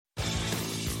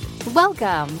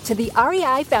Welcome to the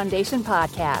REI Foundation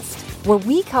Podcast, where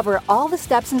we cover all the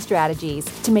steps and strategies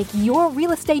to make your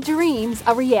real estate dreams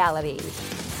a reality.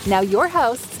 Now your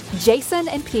hosts, Jason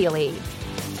and Peely.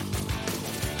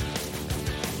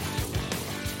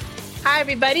 Hi,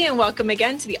 everybody, and welcome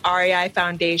again to the REI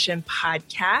Foundation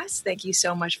Podcast. Thank you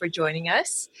so much for joining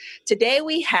us. Today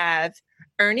we have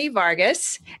Ernie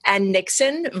Vargas and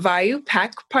Nixon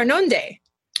Vayupak Parnonde.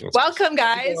 Welcome,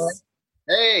 guys.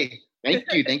 Hey, thank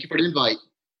you. Thank you for the invite.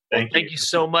 Thank you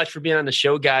so much for being on the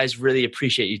show, guys. Really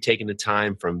appreciate you taking the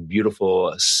time from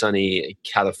beautiful, sunny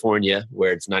California,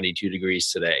 where it's 92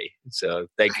 degrees today. So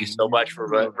thank you so much for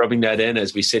rubbing that in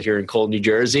as we sit here in cold New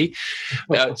Jersey.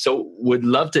 So would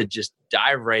love to just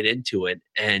dive right into it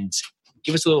and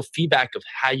give us a little feedback of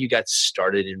how you got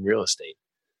started in real estate.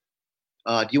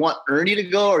 Do you want Ernie to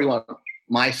go, or do you want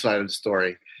my side of the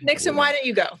story? Nixon, why don't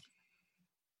you go?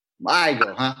 I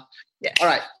go, huh? Yeah. All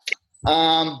right.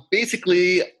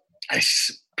 Basically,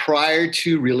 prior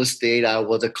to real estate, I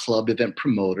was a club event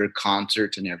promoter,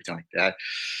 concerts and everything like that.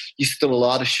 Used to do a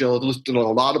lot of shows, did a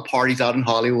lot of parties out in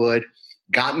Hollywood.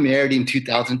 Got married in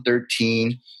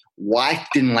 2013. Wife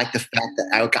didn't like the fact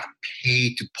that I got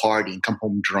paid to party and come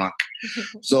home drunk.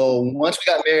 So once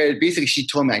we got married, basically she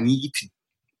told me I need to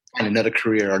find another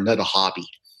career or another hobby.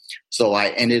 So I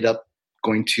ended up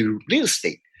going to real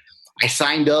estate. I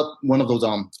signed up one of those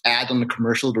ads on the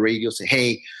commercial, the radio, say,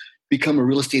 hey, become a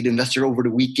real estate investor over the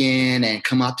weekend and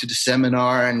come out to the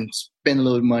seminar and spend a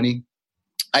little money.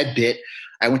 I bit.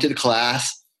 I went to the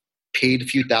class, paid a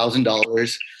few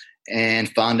 $1,000s, and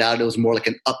found out it was more like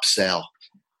an upsell.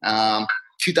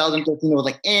 2013, I was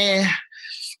like, I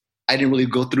didn't really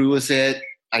go through with it.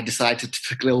 I decided to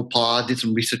take a little pause, did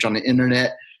some research on the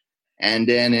internet. And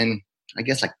then in, I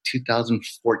guess, like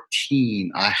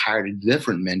 2014, I hired a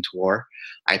different mentor.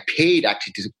 I paid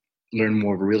actually to learn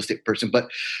more of a real estate person, but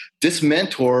this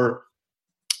mentor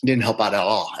didn't help out at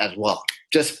all as well.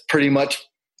 Just pretty much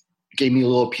gave me a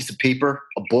little piece of paper,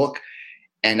 a book,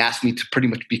 and asked me to pretty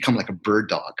much become like a bird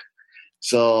dog.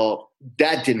 So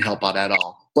that didn't help out at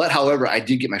all. But however, I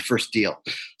did get my first deal.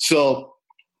 So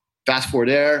fast forward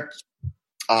there,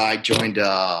 I joined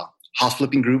a house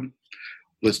flipping group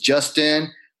with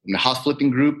Justin in the house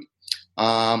flipping group.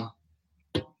 Found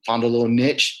a little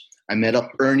niche. I met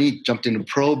up Ernie, jumped into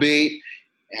probate,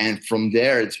 and from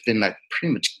there it's been like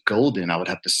pretty much golden, I would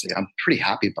have to say. I'm pretty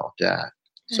happy about that.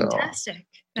 Fantastic.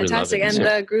 And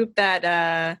the group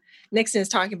that Nixon is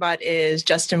talking about is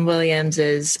Justin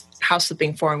Williams' house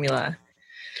flipping formula.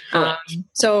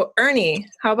 So Ernie,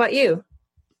 how about you?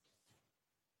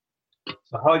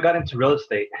 So how I got into real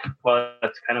estate? Well,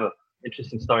 that's kind of an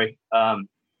interesting story.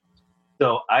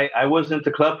 So I wasn't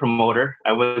a club promoter.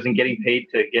 I wasn't getting paid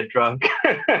to get drunk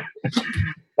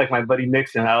like my buddy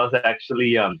Nixon. I was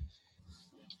actually,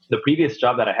 the previous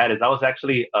job that I had is I was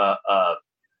actually a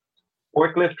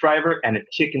forklift driver and a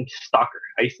chicken stalker.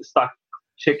 I used to stalk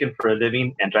chicken for a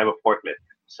living and drive a forklift.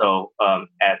 So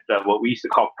at what we used to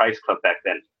call Price Club back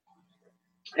then.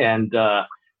 And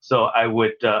so I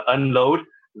would unload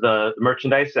the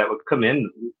merchandise that would come in,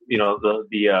 you know,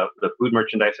 the food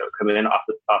merchandise that would come in off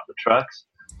the trucks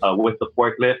with the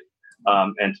forklift,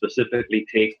 and specifically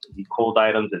take the cold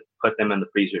items and put them in the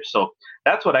freezer. So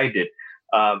that's what I did.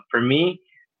 For me,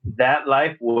 that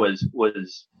life was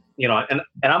you know, and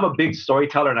I'm a big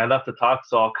storyteller and I love to talk,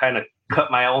 so I'll kind of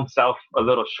cut my own self a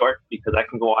little short because I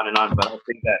can go on and on. But I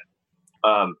think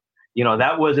that you know,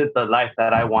 that wasn't the life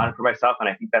that I wanted for myself. And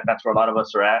I think that that's where a lot of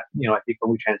us are at. You know, I think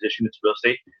when we transition into real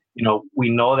estate, you know, we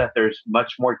know that there's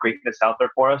much more greatness out there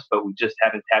for us, but we just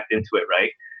haven't tapped into it,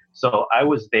 right? So I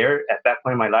was there at that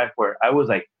point in my life where I was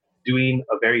like doing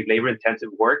a very labor intensive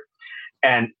work.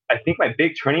 And I think my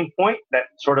big turning point that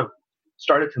sort of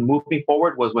started to move me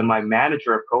forward was when my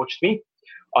manager approached me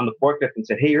on the forklift and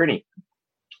said, hey, Ernie,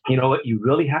 you know what? You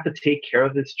really have to take care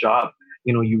of this job.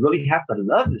 You know, you really have to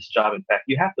love this job. In fact,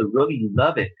 you have to really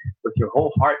love it with your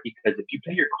whole heart, because if you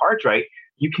play your cards right,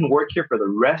 you can work here for the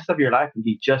rest of your life and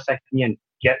be just like me and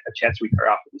get a chance to retire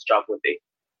off of this job one day.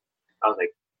 I was like,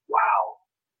 wow,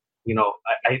 you know,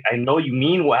 I know you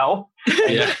mean well,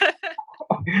 Yeah.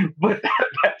 but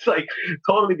that's like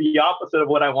totally the opposite of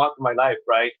what I want for my life,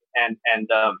 right? And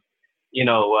you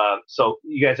know, so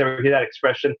you guys ever hear that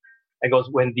expression? It goes,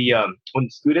 when the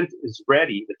student is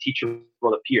ready, the teacher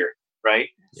will appear. Right.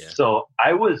 Yeah. So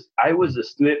I was a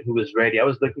student who was ready. I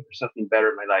was looking for something better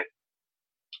in my life.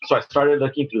 So I started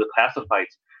looking through the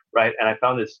classifieds, right? And I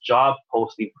found this job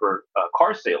posting for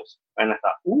car sales. And I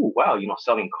thought, ooh, wow, you know,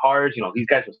 selling cars, you know, these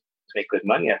guys must make good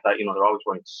money. I thought, you know, they're always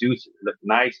wearing suits, it looked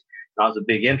nice. I was a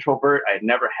big introvert. I had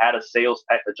never had a sales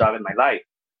type of job in my life,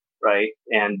 right?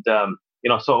 And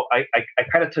So I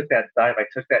kind of took that dive. I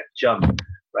took that jump,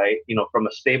 right? From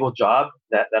a stable job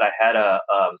that I had I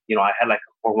had like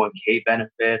a 401k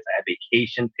benefits, I had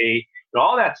vacation pay,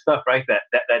 all that stuff, right?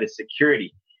 That is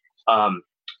security.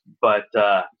 But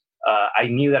I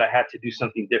knew that I had to do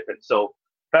something different. So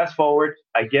fast forward,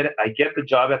 I get the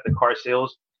job at the car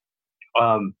sales.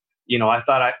 I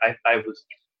thought I was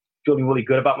feeling really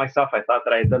good about myself. I thought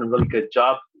that I had done a really good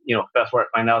job. Fast forward,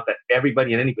 I find out that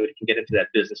everybody and anybody can get into that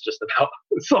business just about.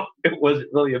 So it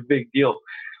wasn't really a big deal.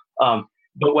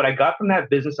 But what I got from that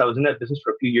business, I was in that business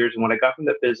for a few years. And what I got from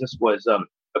that business was a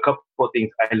couple of things.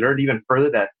 I learned even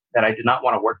further that I did not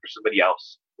want to work for somebody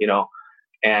else,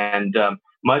 and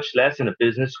much less in a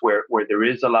business where there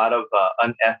is a lot of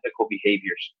unethical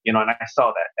behaviors, and I saw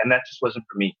that, and that just wasn't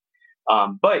for me.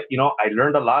 But I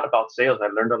learned a lot about sales. I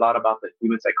learned a lot about the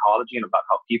human psychology and about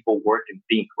how people work and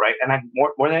think, right? And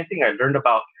more than anything, I learned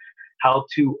about how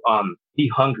to be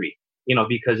hungry,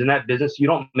 because in that business you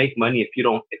don't make money if you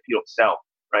don't sell,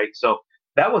 right? So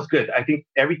that was good. I think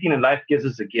everything in life gives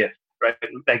us a gift, right?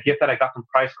 That gift that I got from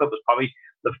Price Club was probably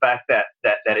the fact that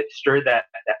it stirred that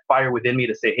fire within me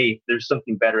to say, hey, there's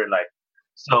something better in life.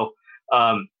 So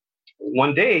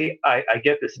one day I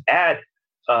get this ad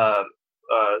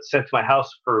sent to my house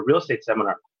for a real estate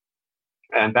seminar.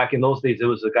 And back in those days, it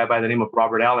was a guy by the name of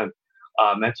Robert Allen.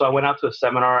 And so I went out to a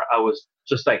seminar. I was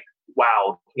just like,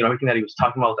 wow, everything that he was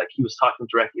talking about, like he was talking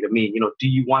directly to me. Do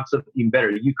you want something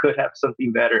better? You could have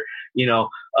something better. There's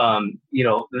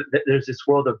this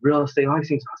world of real estate, all these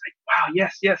things. I was like, wow,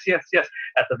 yes.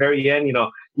 At the very end,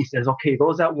 he says, okay,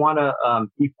 those that want to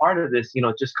be part of this,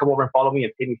 just come over and follow me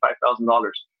and pay me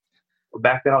 $5,000. Well,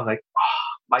 back then I was like, oh,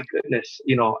 my goodness,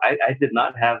 I did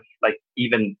not have like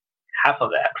even half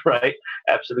of that, right?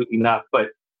 Absolutely not.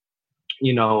 But,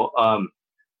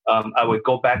 I would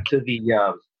go back to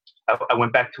I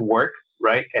went back to work,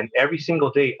 right? And every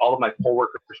single day, all of my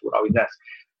coworkers would always ask,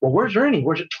 well, where's Ernie?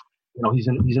 He's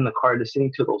in the car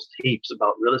listening to those tapes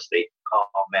about real estate. Oh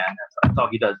man, that's all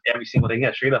he does every single day.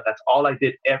 Yeah, straight up, that's all I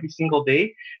did every single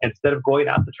day. Instead of going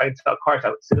out to try and sell cars,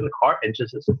 I would sit in the car and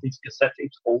just listen to these cassette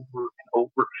tapes over and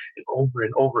over and over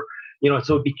and over.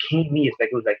 So it became me. It's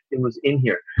like it was in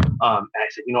here. And I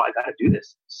said, I got to do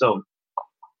this. So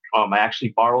I actually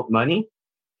borrowed money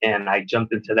and I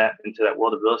jumped into that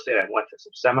world of real estate. I went to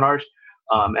some seminars,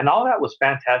 and all that was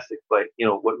fantastic. But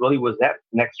what really was that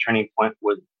next turning point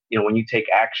was when you take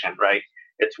action, right?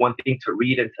 It's one thing to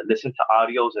read and to listen to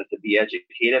audios and to be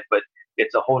educated, but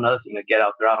it's a whole other thing to get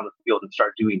out there out on the field and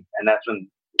start doing. And that's when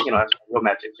that's when real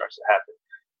magic starts to happen.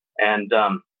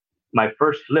 And my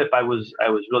first flip, I was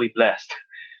really blessed.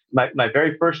 My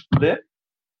very first flip,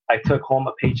 I took home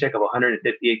a paycheck of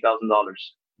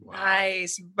 $158,000.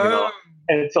 Nice. Boom.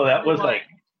 And so that was like,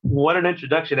 what an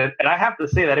introduction. And I have to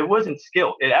say that it wasn't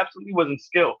skill. It absolutely wasn't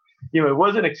skill. It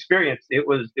wasn't experience. It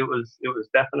was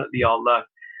definitely all luck.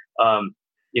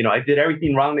 I did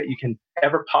everything wrong that you can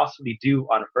ever possibly do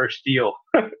on a first deal.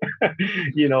 I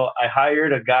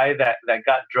hired a guy that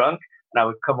got drunk, and I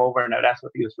would come over and I'd ask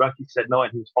him if he was drunk. He said no,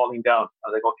 and he was falling down. I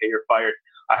was like, okay, you're fired.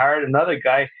 I hired another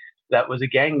guy that was a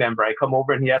gang member. I come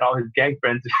over and he had all his gang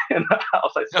friends in the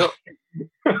house. I said,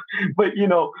 but you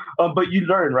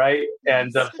learn, right?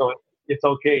 And so it's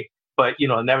okay. But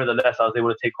nevertheless, I was able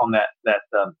to take home that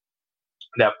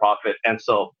profit, and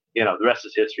so the rest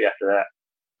is history after that.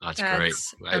 That's great.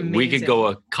 Amazing. We could go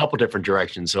a couple different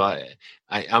directions. So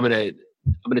I'm gonna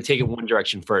take it one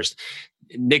direction first.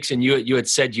 Nixon, you had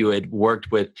said you had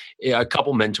worked with a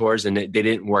couple mentors and they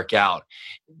didn't work out.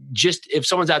 Just if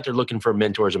someone's out there looking for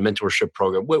mentors, a mentorship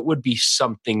program, what would be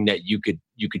something that you could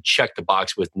check the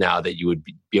box with now that you would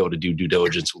be able to do due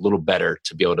diligence a little better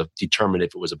to be able to determine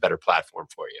if it was a better platform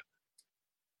for you?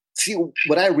 See,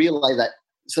 what I realized that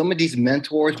some of these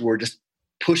mentors were just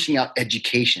pushing out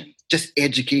education.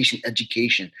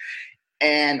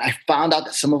 And I found out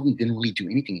that some of them didn't really do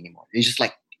anything anymore. They just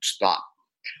like stop.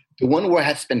 The one where I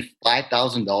had to spend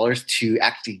 $5,000 to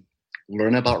actually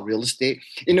learn about real estate,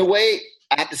 in a way,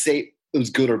 I have to say it was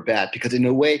good or bad, because in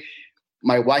a way,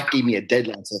 my wife gave me a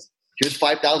deadline. Says, here's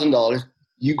 $5,000.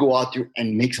 You go out there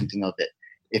and make something of it.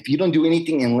 If you don't do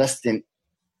anything in less than,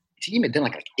 she gave me a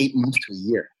deadline like 8 months to a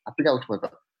year. I forgot which one.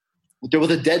 There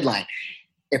was a deadline.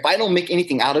 If I don't make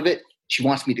anything out of it, she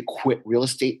wants me to quit real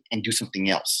estate and do something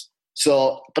else.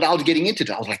 So, but I was getting into it.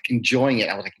 I was like enjoying it.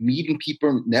 I was like meeting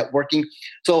people, networking.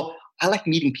 So I like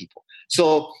meeting people.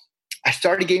 So I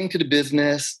started getting into the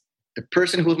business. The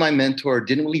person who was my mentor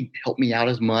didn't really help me out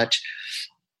as much.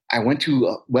 I went to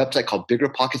a website called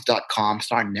biggerpockets.com,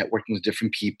 started networking with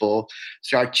different people,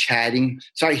 started chatting,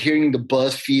 started hearing the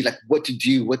buzz feed, like what to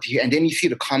do, and then you see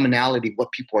the commonality of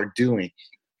what people are doing.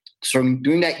 So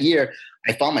during that year,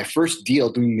 I found my first deal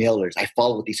doing mailers. I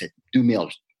followed what they said, do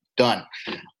mailers, done.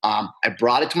 I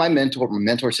brought it to my mentor. My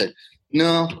mentor said,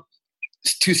 no,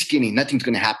 it's too skinny. Nothing's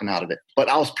going to happen out of it. But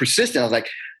I was persistent. I was like,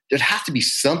 there has to be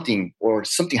something, or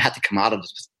something had to come out of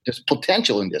this. There's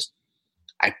potential in this.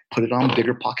 I put it on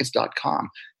biggerpockets.com.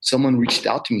 Someone reached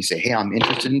out to me, say, hey, I'm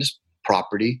interested in this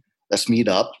property. Let's meet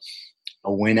up. I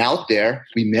went out there.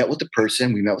 We met with the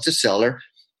person. We met with the seller.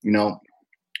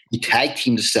 We tag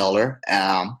teamed the seller.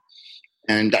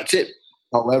 And that's it.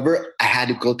 However, I had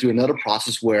to go through another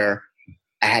process where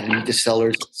I had to meet the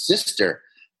seller's sister.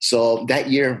 So that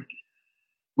year,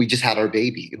 we just had our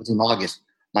baby. It was in August.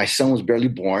 My son was barely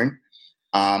born.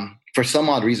 For some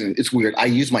odd reason, it's weird. I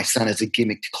used my son as a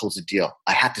gimmick to close the deal.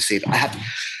 I had to say that.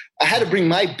 I had to bring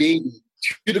my baby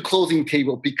to the closing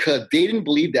table because they didn't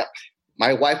believe that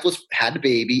my wife had a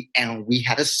baby and we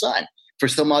had a son. For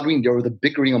some odd reason, there was a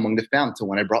bickering among the family. So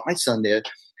when I brought my son there,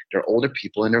 they're older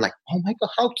people and they're like, oh my God,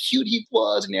 how cute he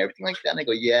was and everything like that. And I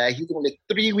go, yeah, he's only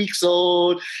 3 weeks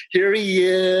old. Here he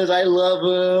is. I love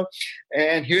him.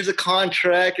 And here's a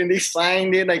contract. And they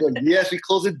signed it. And I go, yes, we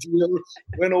closed the deal.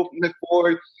 Went open the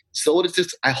board. So that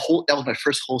was my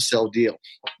first wholesale deal.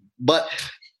 But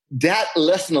that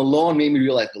lesson alone made me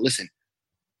realize, listen,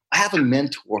 I have a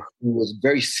mentor who was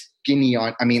very skinny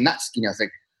not skinny. I was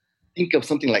like, think of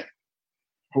something like,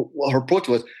 her approach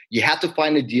was, you have to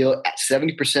find a deal at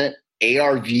 70%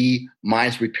 ARV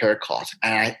minus repair costs.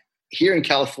 And here in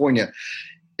California,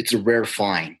 it's a rare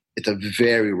find. It's a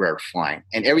very rare find.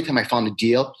 And every time I found a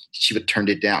deal, she would turn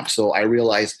it down. So I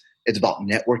realized it's about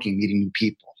networking, meeting new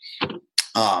people.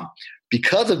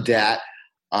 Because of that,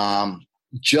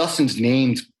 Justin's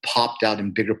name popped out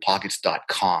in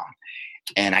biggerpockets.com.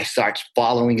 And I started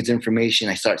following his information.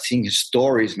 I started seeing his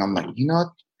stories. And I'm like,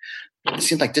 it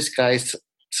seems like this guy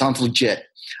sounds legit.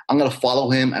 I'm going to follow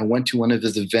him. I went to one of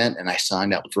his events and I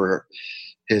signed up for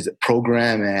his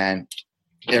program and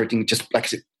everything, just like I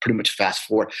said, pretty much fast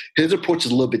forward. His approach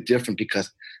is a little bit different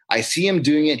because I see him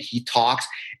doing it. He talks.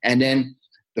 And then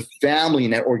the family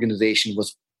in that organization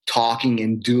was talking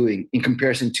and doing in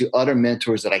comparison to other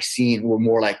mentors that I've seen who were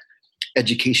more like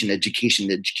education. You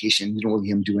don't really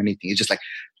hear him do anything. It's just like,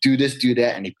 do this, do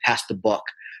that. And they pass the buck.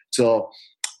 So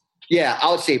yeah, I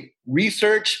would say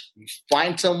research,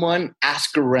 find someone,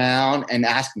 ask around and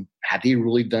ask them, have they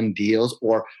really done deals?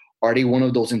 Or are they one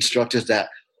of those instructors that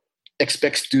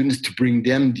expect students to bring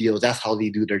them deals? That's how they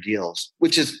do their deals,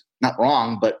 which is not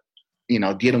wrong, but they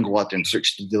don't go out there and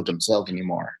search the deal themselves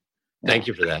anymore. Thank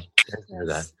you for that.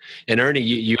 And Ernie,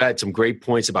 you had some great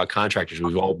points about contractors.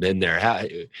 We've all been there. How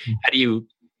do you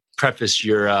preface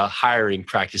your hiring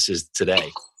practices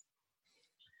today?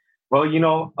 Well,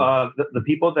 the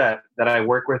people that I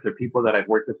work with are people that I've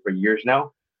worked with for years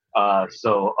now.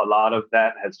 So a lot of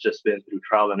that has just been through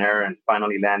trial and error and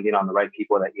finally landing on the right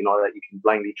people that you can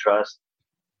blindly trust.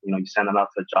 You send them out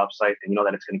to the job site and you know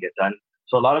that it's going to get done.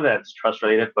 So a lot of that's trust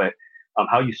related, but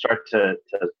how you start to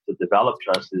develop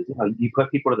trust is you put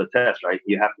people to the test, right?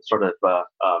 You have to sort of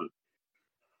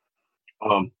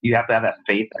you have to have that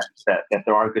faith that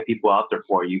there are good people out there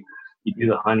for you. You do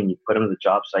the hunting, you put them to the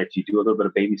job sites, you do a little bit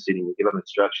of babysitting, you give them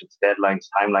instructions, deadlines,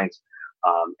 timelines,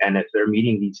 and if they're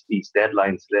meeting these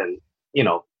deadlines, then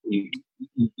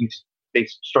they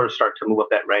start to move up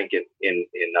that rank in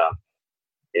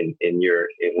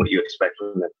what you expect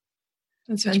from them.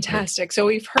 That's fantastic. So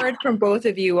we've heard from both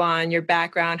of you on your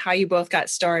background, how you both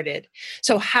got started.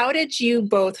 So how did you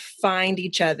both find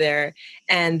each other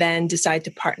and then decide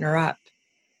to partner up?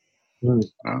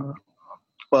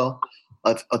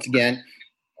 Again,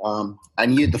 I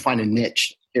needed to find a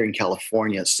niche here in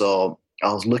California. So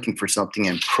I was looking for something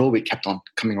and probate kept on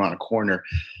coming around a corner.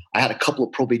 I had a couple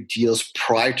of probate deals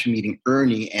prior to meeting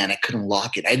Ernie and I couldn't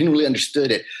lock it. I didn't really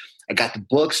understood it. I got the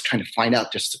books trying to find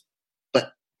out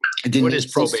but I didn't. What is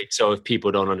probate? So if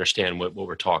people don't understand what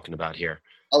we're talking about here.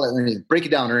 I'll let Ernie break it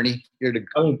down, Ernie. You're the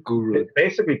guru.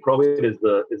 Basically, probate is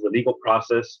the legal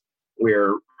process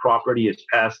where property is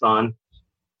passed on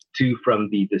from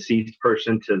the deceased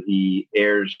person to the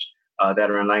heirs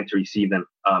that are in line to receive them.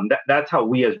 That's how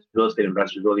we as real estate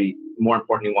investors really, more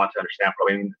importantly, want to understand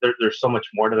probate. I mean, there's so much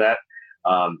more to that.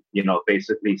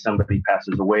 Basically somebody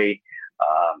passes away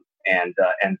and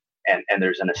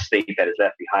there's an estate that is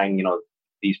left behind.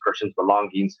 These persons'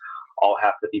 belongings all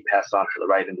have to be passed on to the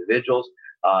right individuals,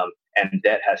 and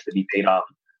debt has to be paid off.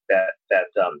 That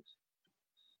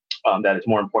is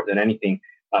more important than anything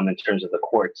in terms of the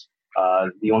courts.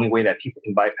 The only way that people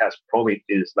can bypass probate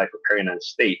is by preparing an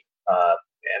estate,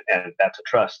 and that's a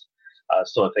trust.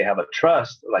 So if they have a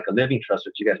trust, like a living trust,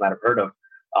 which you guys might have heard of,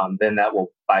 then that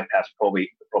will bypass the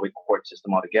probate court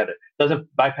system altogether. Doesn't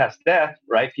bypass death,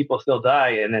 right? People still die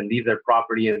and then leave their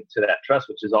property into that trust,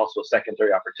 which is also a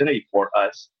secondary opportunity for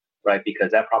us, right?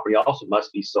 Because that property also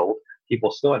must be sold.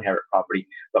 People still inherit property.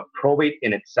 But probate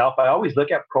in itself, I always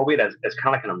look at probate as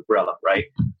kind of like an umbrella, right?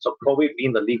 So probate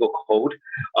being the legal code.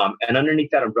 And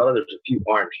underneath that umbrella, there's a few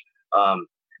arms.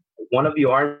 One of the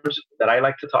arms that I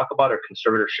like to talk about are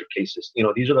conservatorship cases.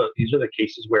 These are the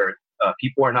cases where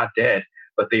people are not dead,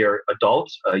 but they are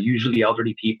adults, usually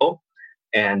elderly people.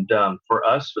 And for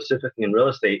us, specifically in real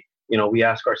estate, we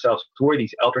ask ourselves, who are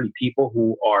these elderly people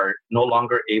who are no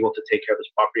longer able to take care of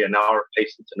this property and now are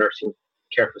placed into nursing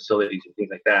care facilities and things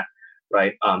like that,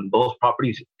 right? Those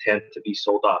properties tend to be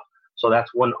sold off. So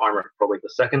that's one arm of probate. The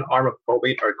second arm of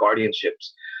probate are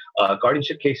guardianships.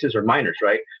 Guardianship cases are minors,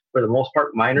 right? For the most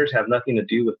part, minors have nothing to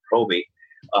do with probate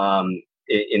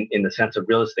in the sense of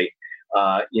real estate.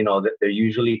 That they're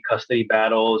usually custody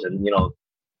battles and,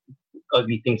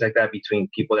 ugly things like that between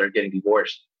people that are getting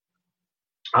divorced.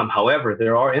 However,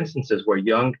 there are instances where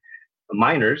young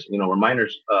minors, where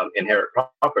minors inherit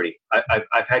property.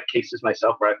 I've had cases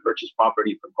myself where I've purchased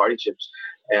property from guardianships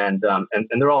and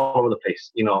they're all over the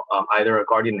place. Either a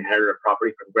guardian inherited a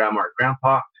property from grandma or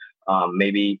grandpa,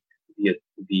 maybe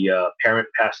the parent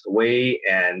passed away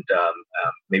and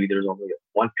maybe there's only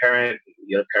one parent,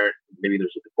 the other parent, maybe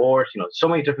there's a divorce, so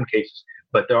many different cases,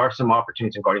 but there are some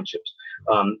opportunities in guardianships.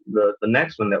 The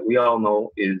next one that we all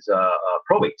know is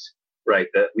probates, right?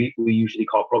 That we usually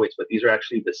call probates, but these are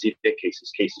actually the decedent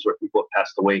cases where people have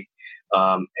passed away.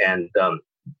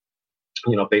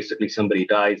 Basically somebody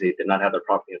dies, they did not have their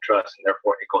property in trust, and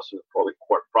therefore it goes through the probate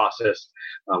court process.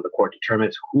 The court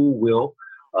determines who will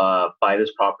buy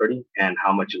this property and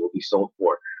how much it will be sold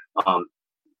for.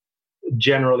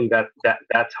 Generally,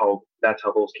 that's how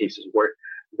those cases work.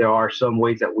 There are some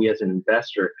ways that we as an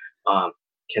investor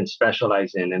can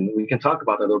specialize in, and we can talk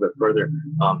about that a little bit further,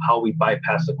 how we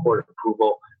bypass the court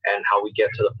approval and how we get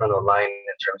to the front of the line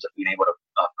in terms of being able to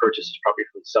purchase this property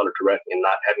from the seller directly and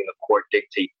not having the court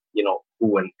dictate,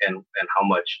 who and how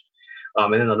much.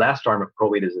 And then the last arm of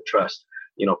probate is the trust,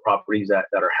 properties that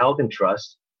are held in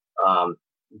trust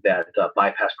that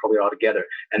bypass probate altogether.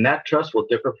 And that trust will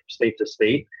differ from state to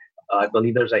state. I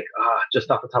believe there's just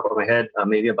off the top of my head,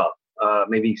 maybe about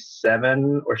maybe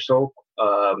 7 or so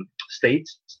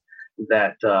states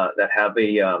that have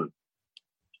a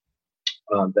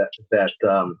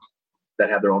that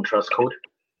have their own trust code.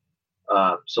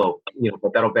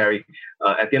 But that'll vary.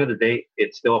 At the end of the day,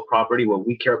 it's still a property. What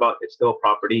we care about, it's still a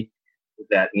property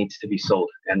that needs to be sold,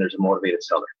 and there's a motivated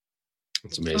seller.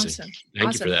 That's amazing. Awesome.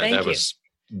 Thank you for that. That was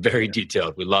very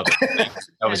detailed. We love it.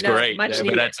 That was great. But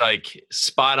that's like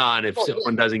spot on. If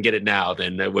someone doesn't get it now,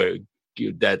 then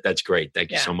that's great.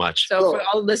 Thank you so much. So for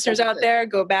all the listeners out there,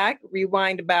 go back,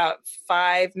 rewind about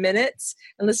 5 minutes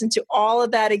and listen to all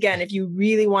of that again if you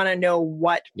really want to know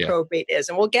what probate is.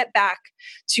 And we'll get back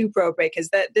to probate because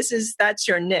that's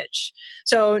your niche.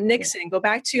 So Nixon, go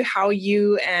back to how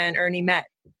you and Ernie met.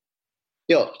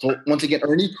 So once again,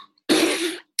 Ernie.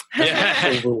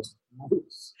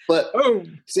 But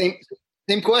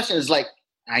same question is like,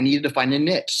 I needed to find a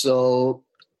niche. So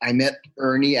I met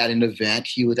Ernie at an event.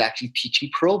 He was actually teaching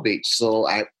probate. So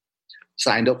I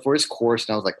signed up for his course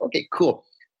and I was like, okay, cool.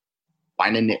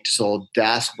 Find a niche. So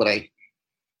that's what I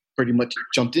pretty much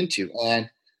jumped into. And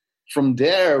from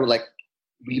there, like,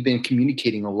 we've been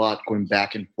communicating a lot, going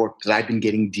back and forth, because I've been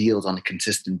getting deals on a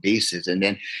consistent basis. And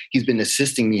then he's been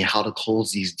assisting me how to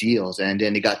close these deals. And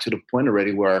then it got to the point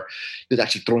already where he was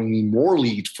actually throwing me more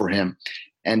leads for him.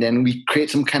 And then we create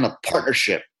some kind of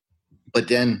partnership. But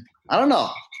then, I don't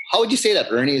know, how would you say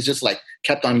that, Ernie? It's just like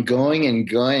kept on going and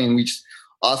going. And we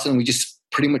just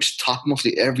pretty much talk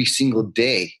mostly every single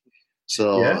day.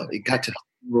 So it got to,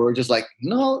 we're just like,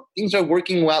 no, things are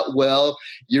working out well.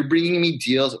 You're bringing me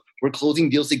deals. We're closing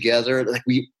deals together.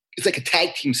 It's like a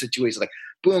tag team situation. Like,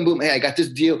 boom, boom. Hey, I got this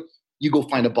deal. You go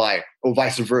find a buyer, or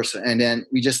vice versa. And then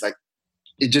we just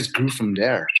it just grew from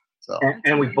there. So,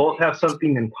 and we both have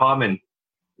something in common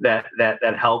that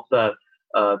helped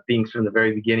things from the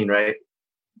very beginning, right?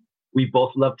 We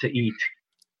both love to eat.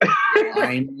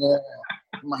 I know.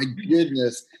 My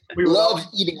goodness. We love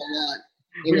eating a lot.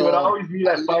 We would always meet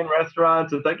at fine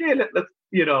restaurants. It's like, hey, let's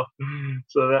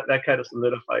so that kind of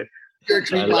solidified.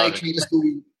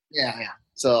 Yeah.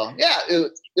 So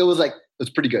it was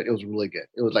pretty good. It was really good.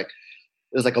 It was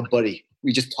like a buddy.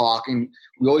 We just talk, and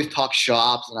we always talk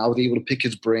shops, and I was able to pick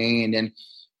his brain, and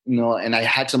and I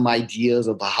had some ideas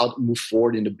about how to move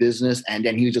forward in the business. And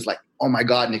then he was just like, oh my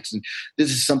God, Nixon, this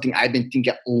is something I've been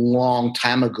thinking a long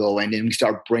time ago. And then we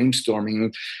start brainstorming,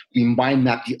 and we mind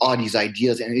map all these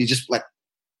ideas, and it's just like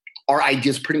our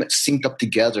ideas pretty much synced up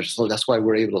together. So that's why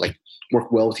we're able to like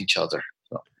work well with each other.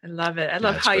 So. I love it. I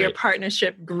love how your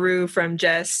partnership grew from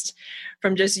just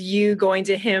you going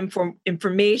to him for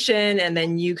information, and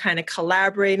then you kind of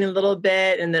collaborating a little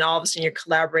bit, and then all of a sudden you're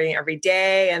collaborating every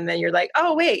day, and then you're like,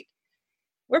 oh wait,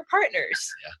 we're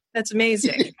partners. Yeah. That's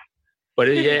amazing. But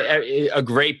a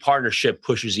great partnership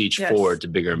pushes each forward to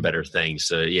bigger and better things.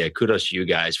 So yeah, kudos to you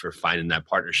guys for finding that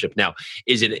partnership. Now,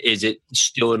 is it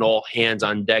still an all hands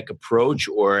on deck approach,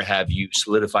 or have you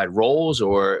solidified roles,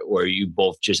 or are you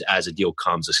both just as a deal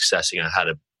comes assessing on how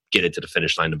to get it to the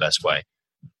finish line the best way?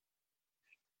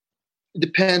 It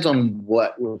depends on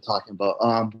what we're talking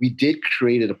about. We did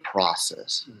create a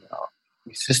process.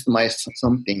 We systemized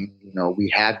something. We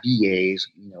have VAs.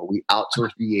 We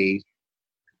outsource VAs.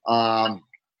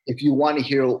 If you want to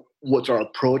hear what's our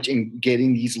approach in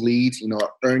getting these leads,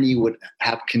 Ernie would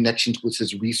have connections with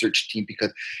his research team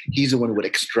because he's the one who would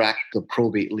extract the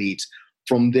probate leads.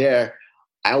 From there,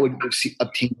 I would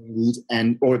obtain the leads,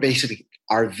 or basically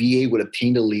our VA would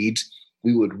obtain the leads.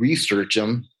 We would research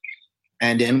them,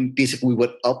 and then basically we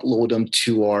would upload them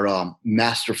to our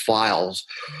master files.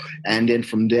 And then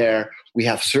from there, we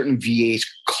have certain VAs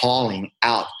calling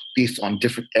out based on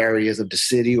different areas of the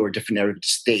city or different areas of the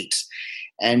states.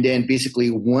 And then basically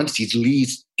once these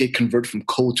leads get converted from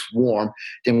cold to warm,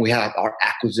 then we have our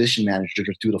acquisition manager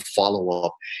to do the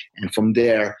follow-up. And from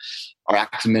there, our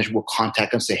acquisition manager will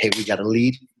contact us and say, hey, we got a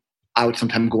lead. I would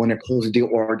sometimes go in there, close the deal,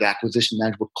 or the acquisition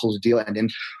manager would close the deal. And then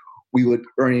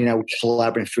Ernie and I would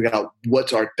collaborate and figure out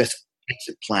what's our best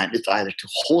exit plan. It's either to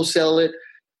wholesale it,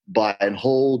 buy and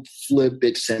hold, flip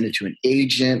it, send it to an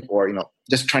agent, or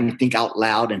just trying to think out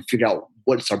loud and figure out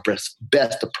what's our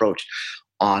best approach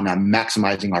on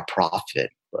maximizing our profit.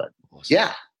 But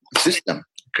yeah,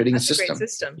 creating a system. Great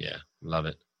system. Yeah, love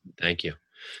it. Thank you.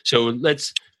 So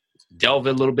let's delve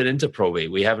a little bit into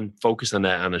probate. We haven't focused on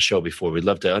that on the show before. We'd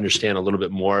love to understand a little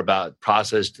bit more about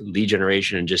process, lead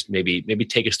generation, and just maybe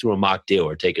take us through a mock deal,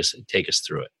 or take us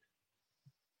through it.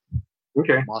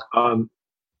 Okay.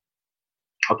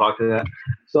 I'll talk to that.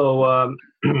 So,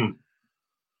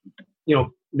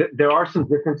 there are some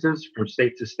differences from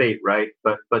state to state, right?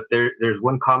 But there's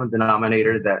one common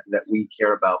denominator that we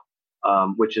care about,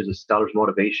 which is the seller's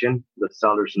motivation, the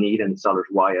seller's need, and the seller's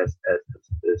why as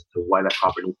to why that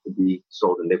property needs to be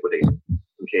sold and liquidated.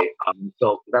 Okay,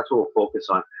 so that's what we'll focus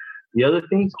on. The other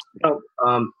things,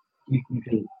 you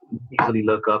can easily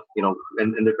look up, and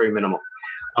they're very minimal.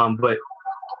 But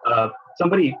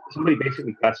somebody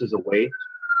basically passes away,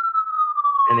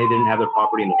 and they didn't have their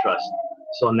property in the trust.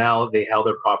 So now they held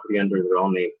their property under their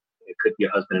own name. It could be a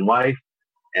husband and wife,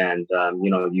 and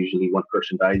usually one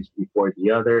person dies before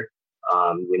the other.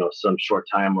 Some short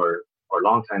time or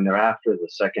long time thereafter, the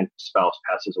second spouse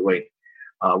passes away.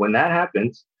 When that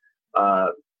happens,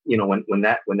 when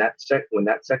that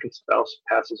second spouse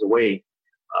passes away,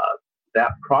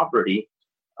 that property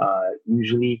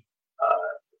usually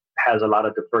has a lot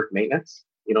of deferred maintenance.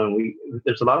 And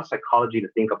there's a lot of psychology to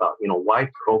think about. Why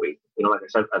probate? Like I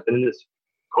said, I've been in this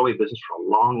probate business for a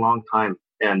long, long time,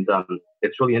 and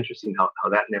it's really interesting how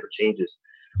that never changes.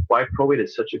 Why probate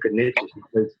is such a good niche is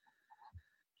because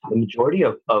the majority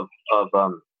of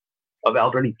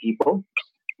elderly people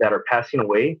that are passing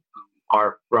away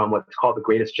are from what's called the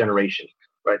greatest generation,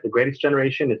 right? The greatest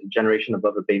generation is the generation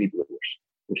above the baby boomers.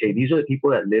 Okay, these are the people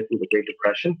that lived through the Great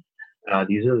Depression.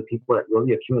 These are the people that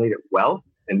really accumulated wealth.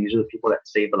 And these are the people that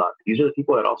save a lot. These are the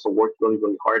people that also work really,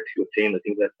 really hard to obtain the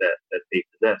things that they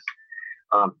possess.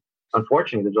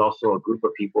 Unfortunately, there's also a group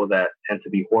of people that tend to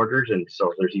be hoarders. And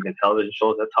so there's even television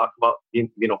shows that talk about being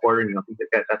a hoarder and things like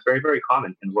that. That's very, very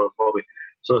common in the world probably.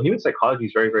 So human psychology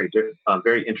is very, very different,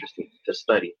 very interesting to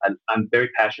study. I'm very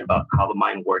passionate about how the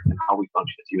mind works and how we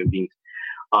function as human beings.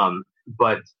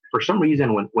 But for some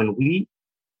reason, when we,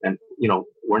 and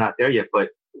we're not there yet, but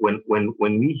when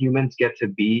we humans get to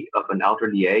be of an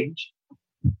elderly age,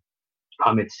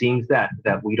 it seems that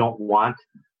we don't want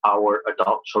our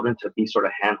adult children to be sort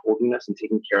of hand-holding us and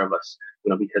taking care of us,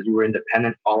 because we were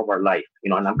independent all of our life,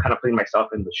 and I'm kind of putting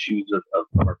myself in the shoes of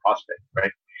our prospect,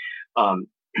 right?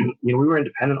 We were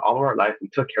independent all of our life. We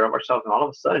took care of ourselves, and all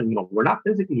of a sudden, we're not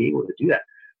physically able to do that.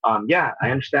 Yeah, I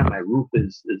understand my roof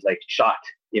is like shot,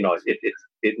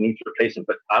 it needs replacement,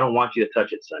 but I don't want you to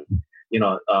touch it, son.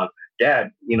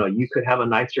 Dad, you could have a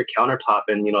nicer countertop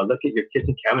and, look at your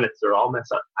kitchen cabinets. They're all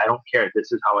messed up. I don't care.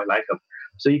 This is how I like them.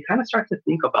 So you kind of start to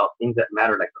think about things that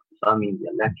matter, like the plumbing, the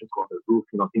electrical, the roof,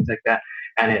 things like that.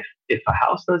 And if a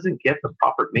house doesn't get the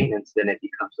proper maintenance, then it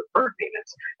becomes deferred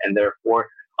maintenance. And therefore,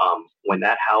 when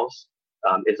that house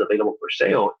is available for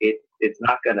sale, it's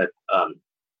not going to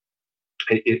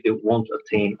it won't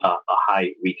obtain a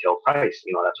high retail price.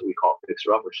 That's what we call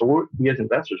fixer-uppers. So we as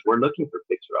investors, we're looking for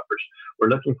fixer-uppers. We're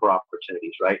looking for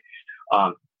opportunities, right?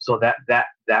 So that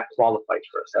qualifies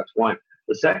for us. That's one.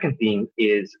 The second thing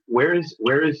is where is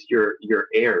your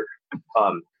heir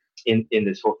in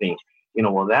this whole thing?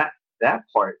 Well, that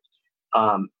part,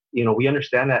 we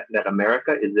understand that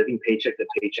America is living paycheck to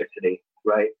paycheck today,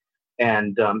 right?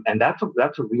 And that's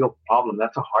a real problem.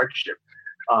 That's a hardship.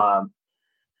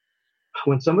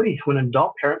 When an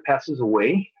adult parent passes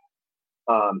away,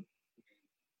 that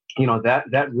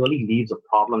really leaves a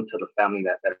problem to the family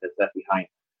that is left behind.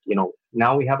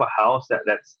 Now we have a house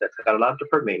that's got a lot of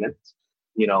deferred maintenance.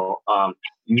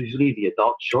 Usually the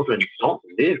adult children don't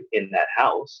live in that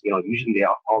house. Usually they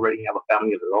already have a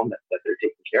family of their own that they're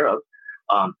taking care of.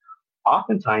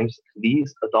 Oftentimes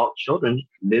these adult children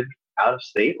live out of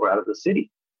state or out of the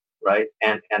city, right?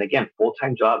 And again,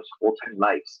 full-time jobs, full-time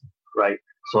lives, right?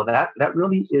 So that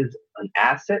really is an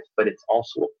asset, but it's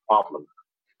also a problem,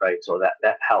 right? So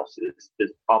that house is a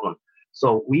problem.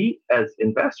 So we as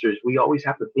investors, we always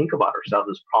have to think about ourselves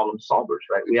as problem solvers,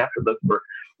 right? We have to look for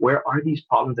where are these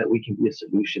problems that we can be a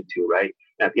solution to, right?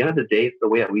 And at the end of the day, the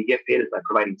way that we get paid is by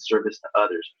providing service to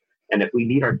others. And if we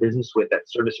lead our business with that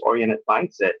service-oriented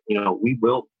mindset, we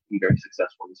will be very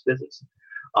successful in this business.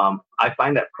 I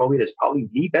find that probate is probably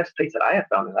the best place that I have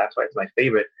found, and that's why it's my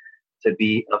favorite to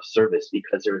be of service,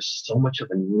 because there is so much of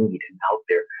a need out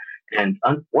there. And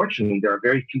unfortunately, there are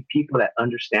very few people that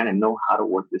understand and know how to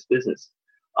work this business.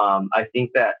 I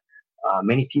think that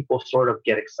many people sort of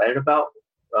get excited about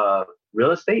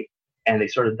real estate and they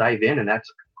sort of dive in, and that's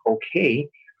okay.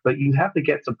 But you have to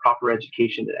get some proper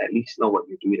education to at least know what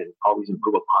you're doing and always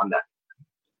improve upon that.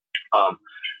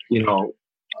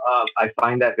 I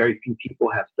find that very few people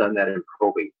have done that in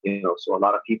probate, so a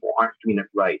lot of people aren't doing it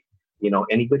right.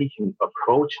 Anybody can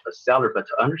approach a seller, but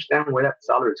to understand where that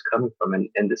seller is coming from,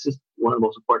 and this is one of the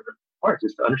most important parts,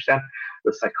 is to understand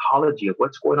the psychology of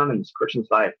what's going on in this person's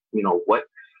life,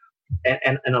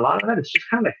 and a lot of that is just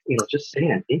kind of like, just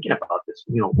sitting and thinking about this,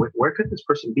 where could this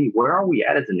person be? Where are we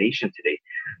at as a nation today?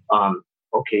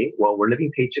 Okay, well, we're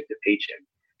living paycheck to paycheck.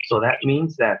 So that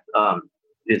means that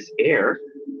this heir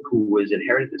who has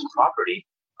inherited this property,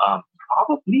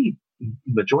 probably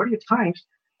majority of times,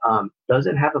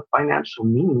 doesn't have a financial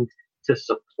means to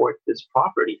support this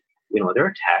property. There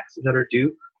are taxes that are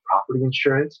due, property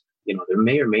insurance. There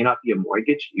may or may not be a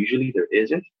mortgage. Usually there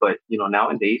isn't, but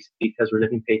nowadays, because we're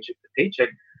living paycheck to paycheck,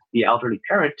 the elderly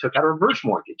parent took out a reverse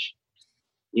mortgage.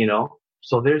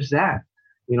 So there's that.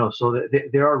 So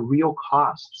there are real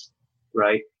costs,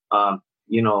 right?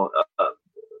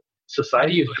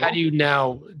 Society. How do you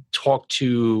now talk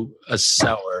to a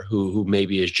seller who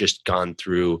maybe has just gone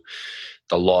through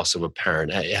the loss of a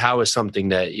parent? How is something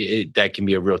that can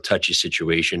be a real touchy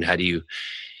situation? How do you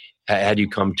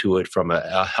come to it from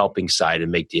a helping side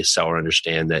and make the seller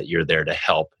understand that you're there to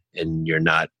help and you're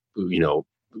not,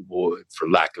 for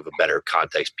lack of a better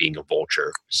context, being a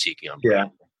vulture seeking on prey?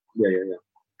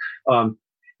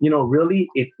 Really,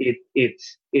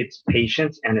 it's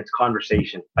patience and it's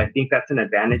conversation. I think that's an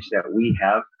advantage that we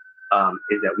have,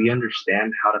 is that we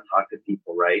understand how to talk to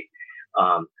people, right?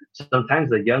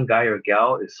 Sometimes a young guy or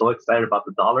gal is so excited about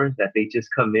the dollars that they just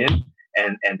come in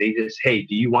and they just, hey,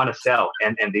 do you want to sell?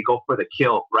 And they go for the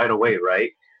kill right away,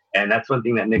 right? And that's one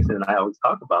thing that Nixon and I always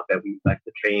talk about, that we like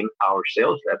to train our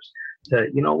sales reps to,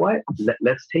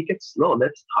 let's take it slow.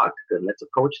 Let's talk to them. Let's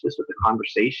approach this with a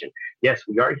conversation. Yes,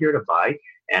 we are here to buy.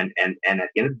 And at the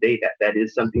end of the day, that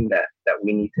is something that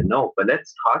we need to know. But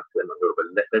let's talk to them a little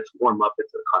bit. Let's warm up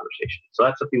into the conversation. So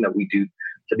that's something that we do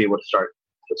to be able to start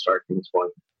things going.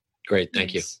 Great,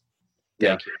 thank you.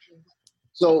 Yeah. Thank you.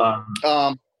 So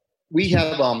we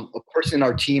have a person in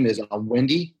our team is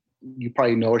Wendy. You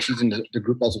probably know her. She's in the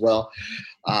group as well.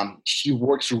 She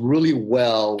works really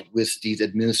well with these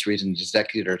administrators and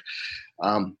executors.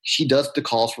 She does the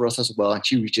calls for us as well, and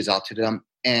she reaches out to them.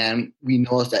 And we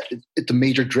know that it's a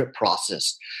major drip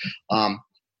process.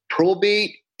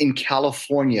 Probate in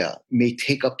California may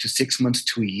take up to 6 months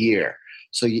to a year.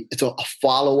 So it's a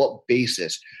follow-up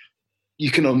basis.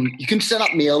 You can send out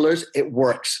mailers. It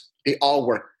works. They all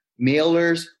work.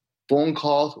 Mailers, phone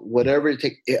calls, whatever it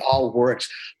takes, it all works.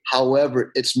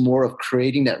 However, it's more of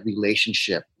creating that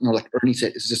relationship. Like Ernie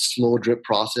said, it's just slow drip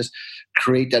process.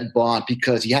 Create that bond,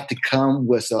 because you have to come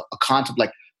with a concept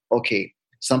like, okay,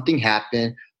 something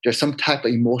happened. There's some type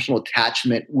of emotional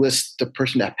attachment with the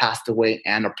person that passed away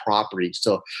and a property.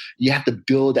 So you have to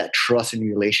build that trust and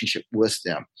relationship with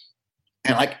them.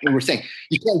 And like we're saying,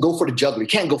 you can't go for the juggler. You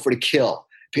can't go for the kill.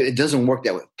 It doesn't work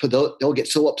that way. They'll get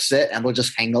so upset and they'll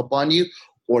just hang up on you,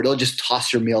 or they'll just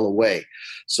toss your mail away.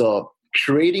 So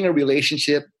creating a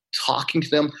relationship, talking to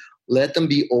them, let them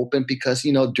be open because,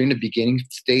 during the beginning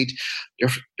stage,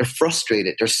 they're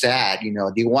frustrated. They're sad.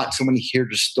 They want someone to hear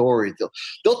their story.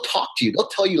 They'll talk to you. They'll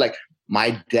tell you like,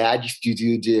 my dad used to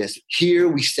do this. Here,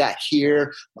 we sat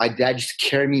here. My dad used to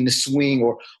carry me in the swing,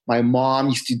 or my mom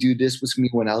used to do this with me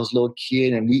when I was a little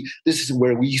kid. And this is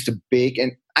where we used to bake.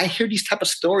 And I hear these type of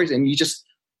stories, and you just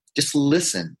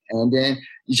listen. And then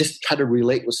you just try to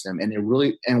relate with them.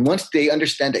 And once they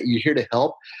understand that you're here to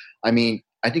help, I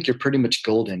think you're pretty much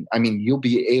golden. You'll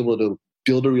be able to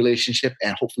build a relationship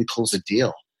and hopefully close a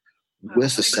deal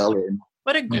with the seller.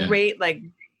 What a great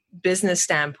business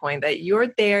standpoint that you're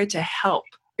there to help.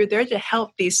 You're there to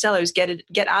help these sellers get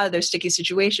out of their sticky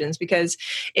situations, because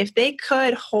if they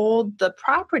could hold the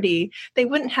property, they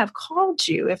wouldn't have called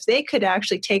you. If they could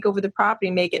actually take over the property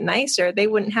and make it nicer, they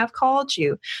wouldn't have called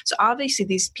you. So obviously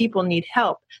these people need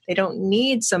help. They don't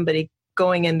need somebody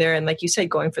going in there and, like you said,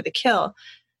 going for the kill.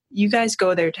 You guys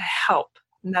go there to help.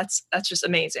 And that's just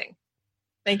amazing.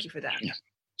 Thank you for that. Yeah.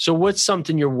 So what's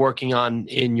something you're working on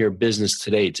in your business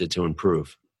today to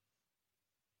improve?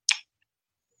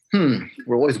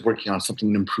 We're always working on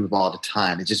something to improve all the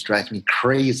time. It just drives me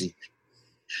crazy.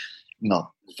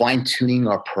 Fine-tuning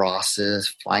our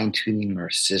process, fine-tuning our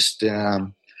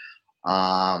system.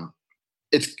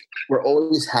 We're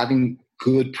always having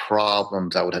good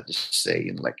problems, I would have to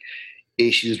say, like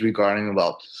issues regarding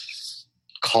about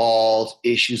calls,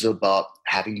 issues about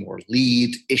having more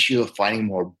leads, issue of finding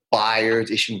more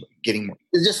buyers, issue of getting more.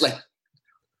 It's just like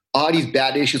all these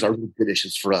bad issues are really good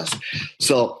issues for us.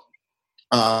 So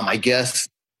I guess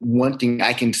one thing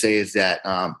I can say is that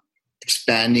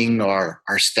expanding our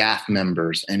staff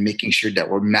members and making sure that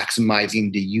we're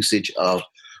maximizing the usage of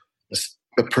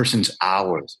the person's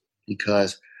hours,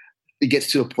 because it gets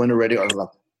to a point already of like,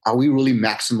 are we really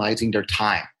maximizing their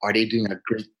time? Are they doing a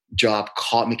great job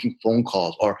making phone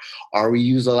calls? Or are we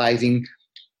utilizing,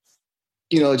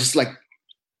 just like,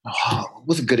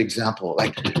 what's a good example?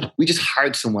 Like we just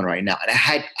hired someone right now, and I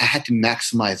had to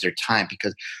maximize their time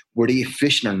because were they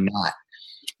efficient or not?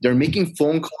 They're making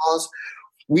phone calls.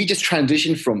 We just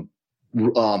transitioned from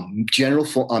manual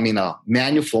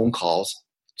phone calls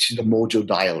to the Mojo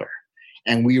dialer,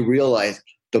 and we realized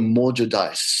the Mojo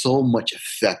dialer is so much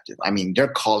effective. They're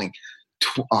calling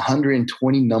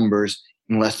 120 numbers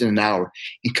in less than an hour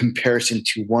in comparison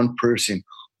to one person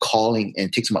calling, and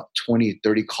it takes about 20 to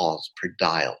 30 calls per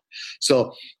dial.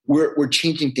 So we're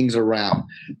changing things around.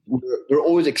 We're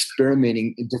always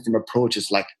experimenting in different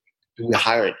approaches. Like, do we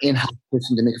hire an in-house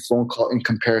person to make a phone call in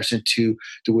comparison to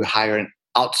do we hire an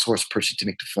outsourced person to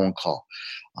make the phone call?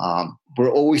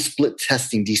 We're always split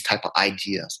testing these type of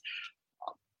ideas.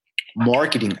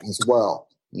 Marketing as well.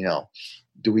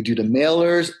 Do we do the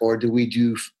mailers or do we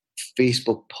do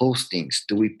Facebook postings?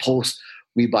 Do we post,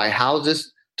 we buy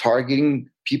houses targeting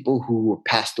people who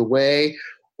passed away,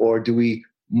 or do we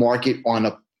market on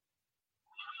a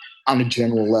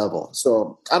general level?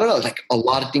 So I don't know, like a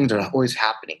lot of things are always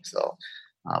happening. So,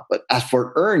 but as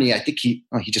for Ernie, I think he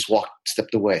just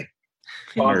stepped away.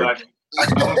 He's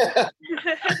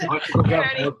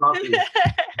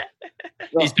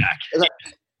back.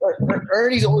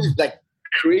 Ernie's always like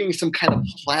creating some kind of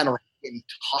plan, and he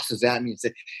tosses at me and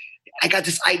says, I got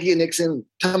this idea, Nixon.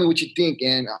 Tell me what you think.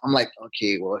 And I'm like,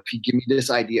 okay, well, if you give me this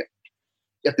idea,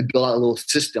 you have to build out a little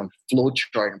system, flow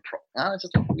chart, and it's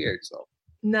just weird. So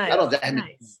nice.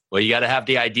 Nice. Well, you got to have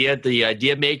the idea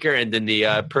maker, and then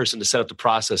the person to set up the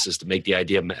processes to make the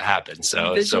idea happen.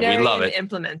 So we love it.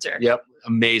 Implementer. Yep,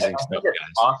 amazing stuff, guys.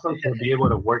 Awesome to be able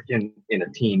to work in a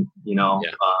team. Yeah.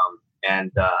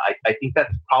 And I think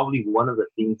that's probably one of the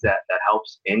things that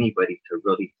helps anybody to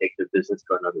really take their business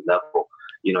to another level.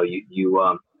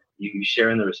 You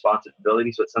share in the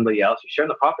responsibilities with somebody else, you share in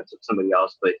the profits with somebody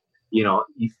else, but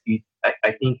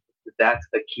I think that's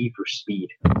the key for speed.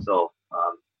 So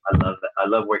I love that. I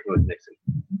love working with Nixon.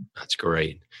 That's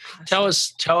great. Tell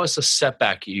us a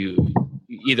setback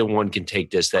either one can take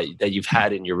this that you've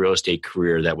had in your real estate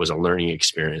career that was a learning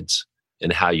experience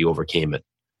and how you overcame it.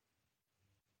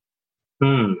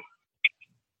 Okay,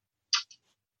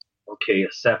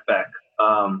 a setback.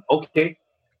 A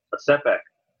setback.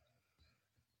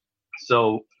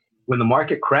 So when the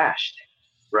market crashed,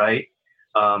 right?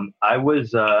 I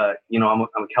was, I'm a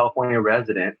California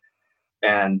resident,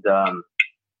 and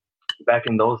back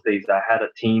in those days, I had a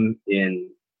team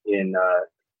in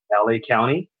LA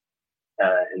County,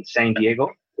 in San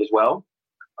Diego as well.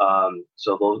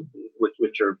 So those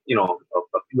which are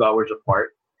a few hours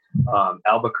apart.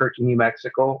 Albuquerque, New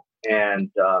Mexico, and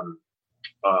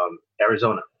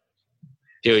Arizona.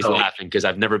 He was laughing because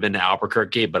I've never been to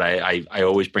Albuquerque, but I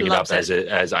always bring it up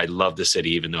as I love the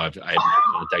city, even though I have no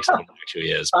context on what it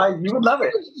actually is. You would love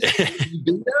it. You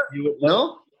been there? You would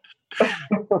know.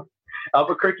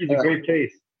 Albuquerque is a great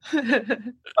place.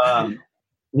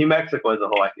 New Mexico as a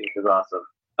whole, I think, is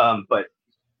awesome.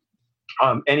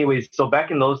 Anyways, so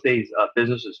back in those days,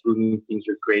 business was booming, things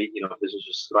were great. Business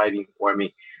was thriving for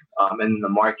me, and the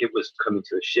market was coming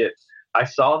to a shift. I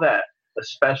saw that,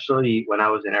 especially when I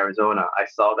was in Arizona. I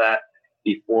saw that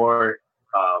before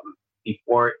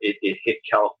it hit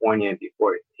California and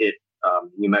before it hit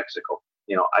New Mexico.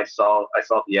 I saw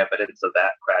the evidence of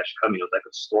that crash coming. It was like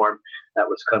a storm that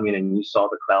was coming, and you saw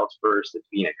the clouds burst at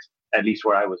Phoenix, at least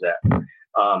where I was at.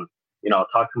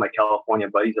 Talk to my California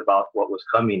buddies about what was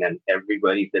coming, and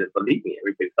everybody didn't believe me.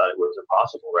 Everybody thought it was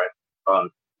impossible, right?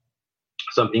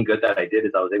 Something good that I did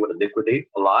is I was able to liquidate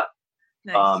a lot,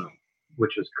 nice.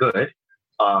 Which was good.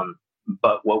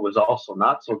 But what was also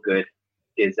not so good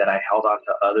is that I held on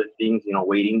to other things,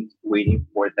 waiting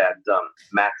for that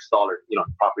max dollar,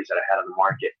 properties that I had on the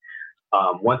market.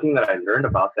 One thing that I learned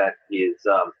about that is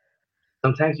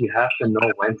sometimes you have to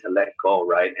know when to let go,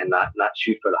 right? And not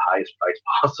shoot for the highest price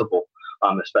possible,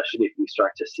 especially if you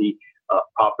start to see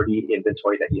property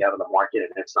inventory that you have on the market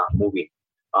and it's not moving.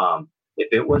 If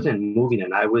it wasn't moving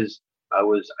and I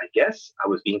guess I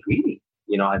was being greedy.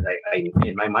 I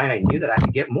in my mind, I knew that I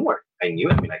could get more. I knew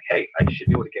it. Hey, I should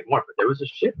be able to get more. But there was a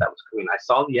shift that was coming. I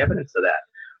saw the evidence of that.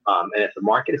 And if the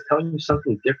market is telling you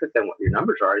something different than what your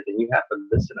numbers are, then you have to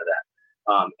listen to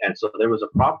that. And so there was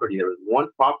one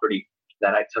property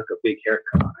that I took a big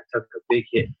haircut on. I took a big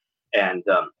hit. And,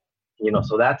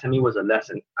 so that to me was a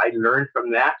lesson. I learned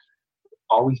from that.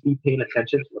 Always be paying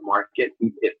attention to the market.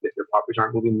 If your properties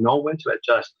aren't moving, know when to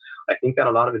adjust. I think that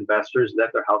a lot of investors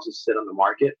let their houses sit on the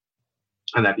market,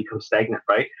 and that becomes stagnant,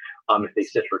 right? If they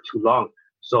sit for too long.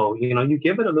 So, you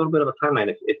give it a little bit of a timeline.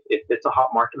 If it's a hot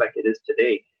market like it is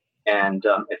today, and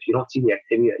if you don't see the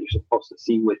activity that you're supposed to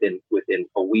see within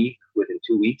a week, within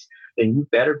 2 weeks, then you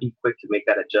better be quick to make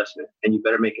that adjustment, and you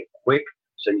better make it quick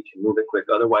so you can move it quick.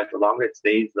 Otherwise, the longer it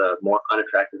stays, the more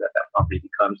unattractive that property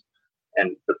becomes,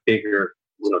 and the bigger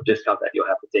discount that you'll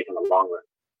have to take in the long run.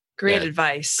 Great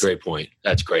advice. Great point.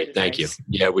 That's great. Thank you.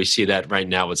 Yeah, we see that right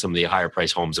now with some of the higher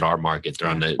price homes in our market.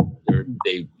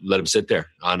 They let them sit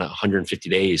there on 150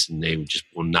 days, and they just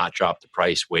will not drop the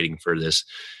price, waiting for this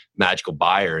magical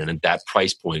buyer. And at that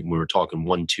price point, we were talking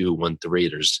 1.2,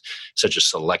 1.3. There's such a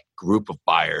select group of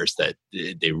buyers that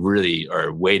they really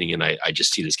are waiting. And I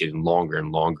just see this getting longer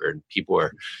and longer. And people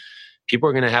are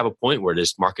going to have a point where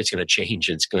this market's going to change,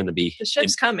 and it's going to be... The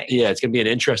shift's coming. Yeah, it's going to be an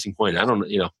interesting point. I don't,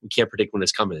 we can't predict when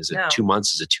it's coming. Is it 2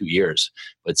 months? Is it 2 years?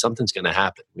 But something's going to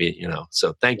happen.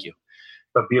 So thank you.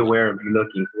 But be aware and be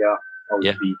looking.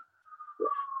 Yeah.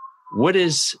 What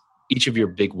is each of your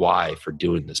big why for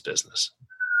doing this business?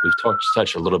 We've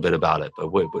touched a little bit about it,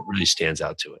 but what really stands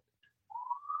out to it?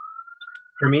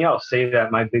 For me, I'll say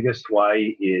that my biggest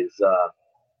why is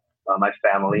my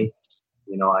family.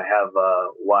 I have a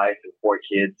wife and 4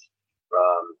 kids.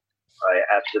 I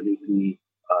absolutely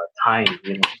time.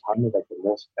 Time is like the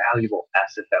most valuable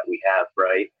asset that we have,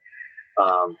 right?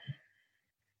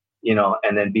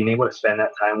 And then being able to spend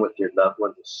that time with your loved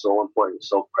ones is so important,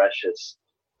 so precious.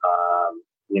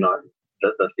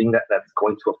 The thing that's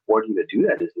going to afford you to do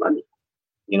that is money.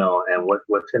 And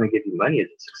what's going to give you money is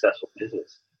a successful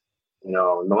business.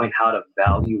 Knowing how to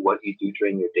value what you do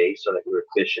during your day so that you're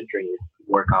efficient during your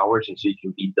work hours, and so you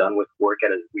can be done with work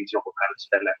at a reasonable time to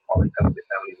spend that quality time with your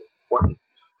family is important.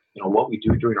 What we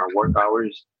do during our work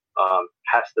hours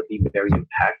has to be very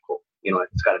impactful.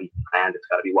 It's got to be planned. It's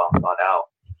got to be well thought out.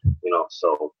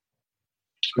 So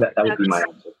that would be my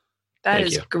answer. That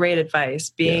is great advice.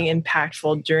 Being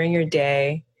impactful during your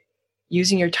day,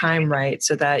 using your time right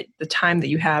so that the time that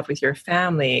you have with your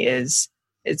family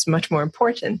it's much more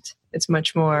important. It's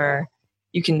much more,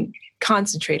 you can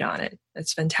concentrate on it.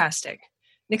 That's fantastic.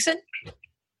 Nixon?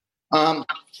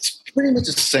 It's pretty much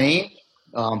the same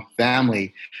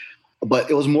family,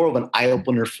 but it was more of an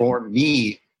eye-opener for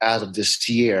me as of this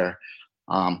year.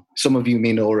 Some of you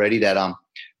may know already that,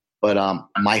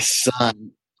 my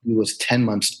son, he was 10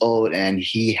 months old and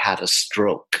he had a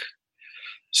stroke.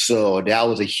 So that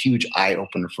was a huge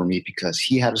eye-opener for me because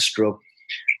he had a stroke.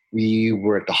 We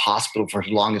were at the hospital for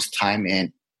the longest time.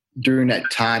 And during that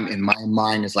time, in my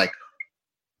mind, is like,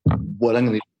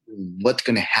 what's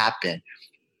going to happen?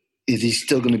 Is he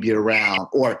still going to be around?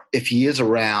 Or if he is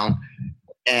around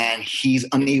and he's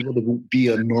unable to be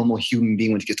a normal human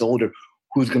being when he gets older,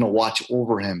 who's going to watch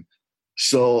over him?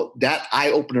 So that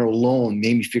eye-opener alone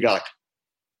made me figure out,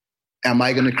 am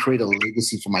I going to create a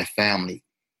legacy for my family?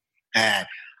 And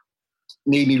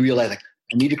made me realize like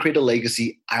I need to create a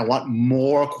legacy. I want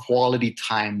more quality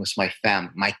time with my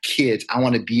family, my kids. I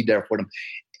want to be there for them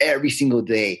every single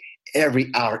day,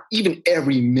 every hour, even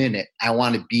every minute. I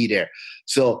want to be there.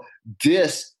 So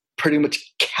this pretty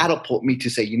much catapulted me to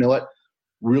say, you know what?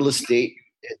 Real estate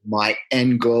is my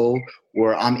end goal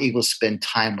where I'm able to spend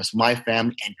time with my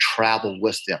family and travel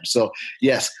with them. So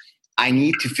yes, I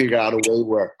need to figure out a way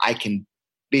where I can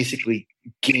basically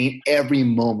gain every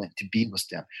moment to be with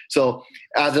them. So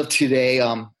as of today,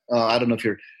 I don't know if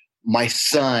my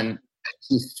son,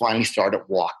 he finally started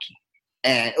walking.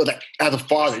 And it was like, as a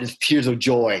father, just tears of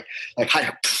joy. Like,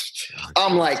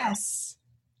 I'm like, yes.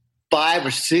 5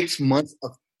 or 6 months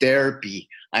of therapy.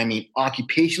 I mean,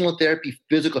 occupational therapy,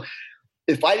 physical.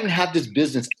 If I didn't have this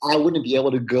business, I wouldn't be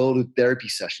able to go to therapy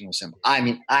session with him. I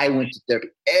mean, I went to therapy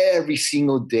every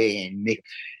single day and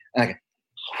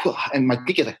my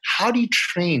thinking is like, how do you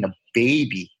train a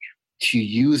baby to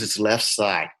use its left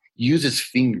side, use his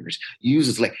fingers, use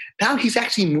his leg? Now he's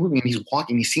actually moving and he's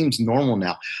walking. He seems normal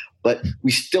now, but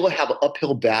we still have an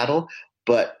uphill battle.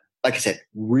 But like I said,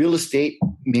 real estate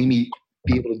made me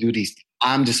be able to do these.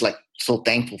 I'm just like so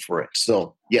thankful for it.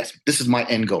 So yes, this is my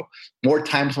end goal. More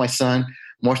time with my son,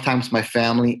 more time with my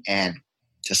family, and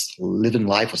just living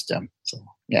life with them. So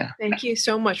yeah. Thank you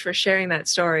so much for sharing that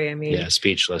story. I mean, yeah,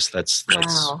 speechless. That's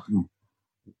wow.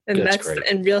 And that's great.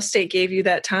 And real estate gave you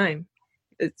that time.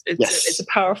 It's a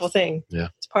powerful thing. Yeah.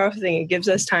 It's a powerful thing. It gives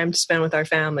us time to spend with our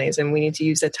families, and we need to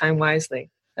use that time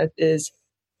wisely. That is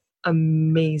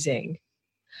amazing.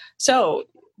 So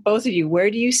both of you, where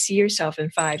do you see yourself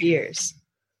in 5 years?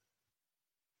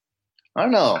 I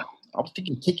don't know. I was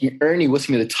thinking taking Ernie with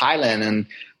me to Thailand and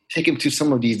take him to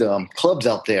some of these clubs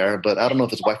out there, but I don't know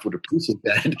if his wife would appreciate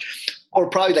that. Or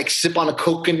probably like sip on a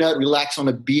coconut, relax on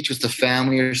the beach with the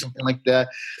family or something like that.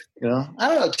 You know, I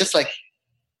don't know. Just like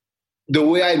the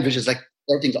way I envision is like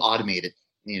everything's automated.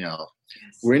 You know,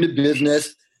 we're in the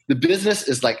business. The business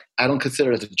is like, I don't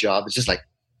consider it as a job. It's just like,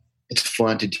 it's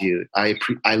fun to do. I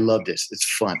love this. It's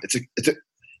fun.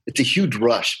 It's a huge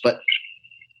rush, but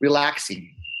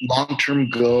relaxing, long-term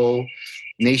goal,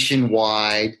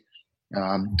 nationwide,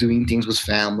 doing things with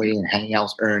family and hanging out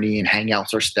with Ernie and hanging out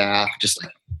with our staff, just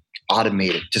like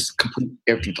automated, just complete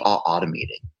everything's all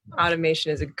automated.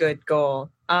 Automation is a good goal.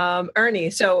 Ernie,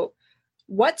 so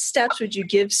what steps would you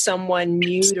give someone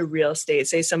new to real estate?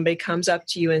 Say somebody comes up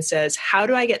to you and says, how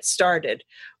do I get started?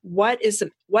 What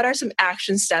are some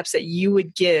action steps that you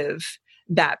would give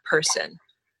that person?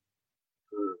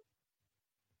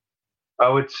 I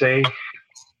would say,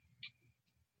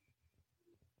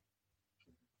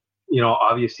 you know,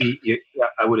 obviously,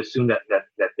 I would assume that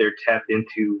they're tapped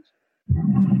into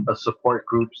a support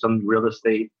group, some real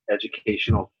estate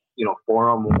educational, you know,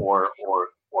 forum or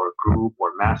group or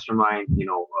mastermind, you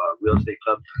know, real estate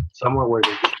club, somewhere where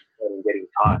they're just getting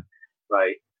taught,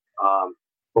 right?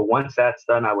 But once that's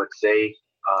done, I would say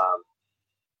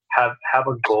have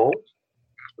a goal,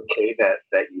 okay,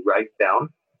 that you write down.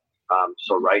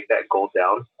 So write that goal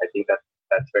down. I think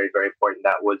that's very, very important.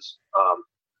 That was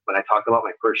when I talked about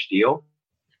my first deal,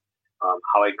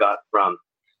 how I got from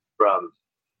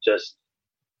just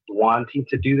wanting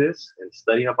to do this and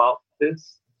studying about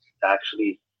this to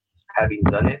actually having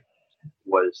done it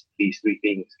was these three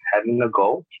things: having a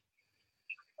goal,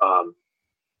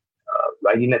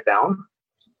 writing it down,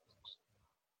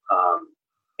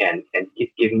 and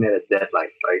giving it a deadline,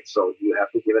 right? So you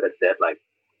have to give it a deadline.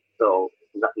 So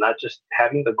not just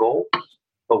having the goal,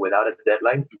 but without a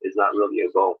deadline is not really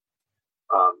a goal.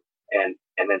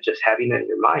 And then just having it in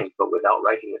your mind, but without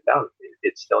writing it down,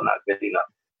 it's still not good enough.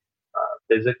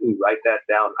 Physically write that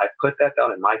down. I put that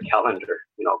down in my calendar.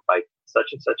 You know, by such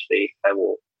and such date, I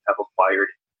will have acquired,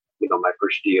 you know, my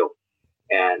first deal.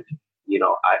 And you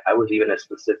know, I was even as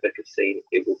specific as saying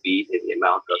it will be in the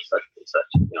amount of such and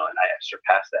such. You know, and I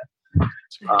surpassed that.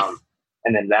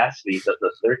 And then lastly,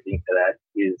 the third thing to that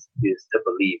is to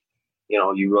believe. You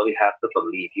know, you really have to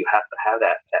believe. You have to have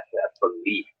that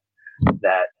belief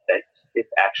that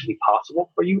it's actually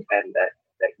possible for you and that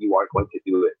you are going to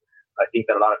do it. I think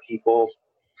that a lot of people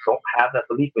don't have that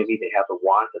belief. Maybe they have the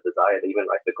want, the desire, they even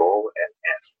write the goal,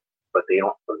 but they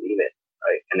don't believe it,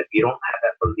 right? And if you don't have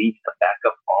that belief to back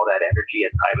up all that energy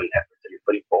and time and effort that you're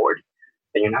putting forward,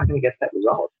 then you're not going to get that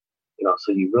result. You know,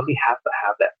 so you really have to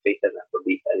have that faith and that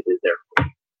belief that it is there for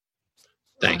you.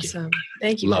 Thank you.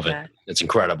 Thank you. Love it. It's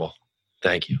incredible.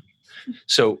 Thank you.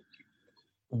 So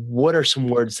what are some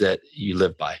words that you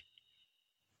live by?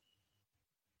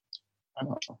 I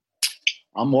don't know.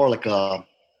 I'm more like a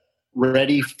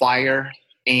ready, fire,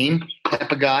 aim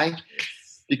type of guy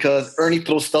because Ernie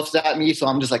throws stuff at me. So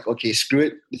I'm just like, okay, screw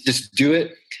it. Let's just do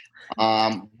it.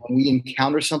 When we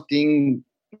encounter something,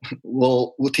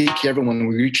 we'll take care of it when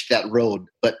we reach that road.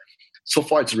 But so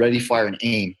far, it's ready, fire, and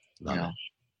aim.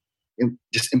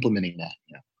 Just implementing that.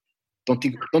 Don't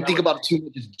think about it too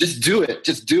much. Just do it.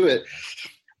 Just do it.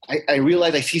 I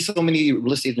realize I see so many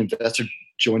real estate investors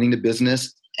joining the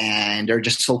business, and they're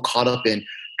just so caught up in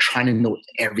trying to know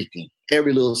everything,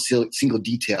 every little single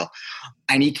detail.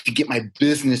 I need to get my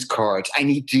business cards. I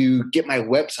need to get my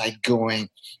website going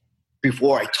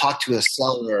before I talk to a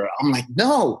seller. I'm like,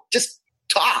 no, just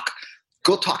talk.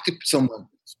 Go talk to someone.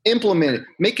 Implement it.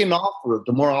 Make an offer.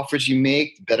 The more offers you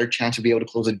make, the better chance you'll be able to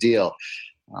close a deal.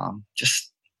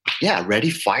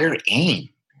 Ready, fire, aim.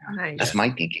 Nice. That's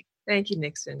my thinking. Thank you,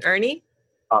 Nixon. Ernie?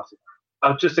 Awesome.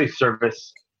 I'll just say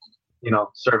service.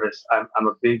 Service. I'm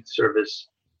a big service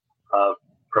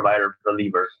provider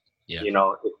believer. Yeah.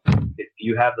 If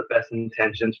you have the best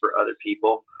intentions for other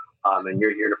people, and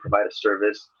you're here to provide a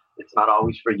service, it's not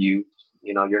always for you.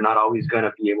 You're not always going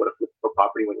to be able to flip a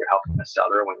property when you're helping a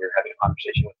seller, when you're having a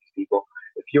conversation with these people.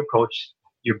 If you approach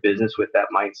your business with that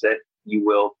mindset, you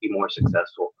will be more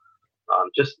successful.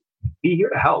 Just be here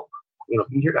to help.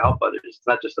 Be here to help others. It's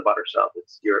not just about ourselves.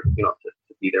 It's to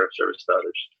be there of service to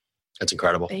others. That's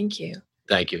incredible. Thank you.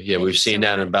 Thank you. Yeah, we've seen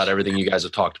that in about everything you guys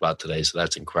have talked about today. So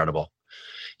that's incredible.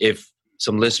 If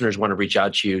some listeners want to reach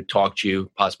out to you, talk to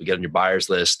you, possibly get on your buyers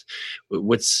list,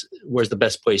 where's the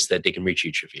best place that they can reach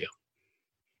each of you?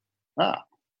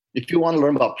 If you want to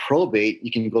learn about probate,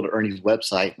 you can go to Ernie's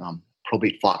website,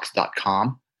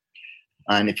 probatefox.com.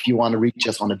 And if you want to reach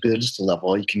us on a business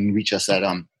level, you can reach us at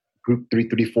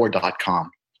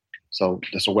group334.com. So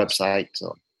that's a website.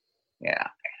 So, yeah.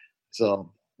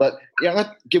 But let's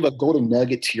give a golden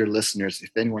nugget to your listeners if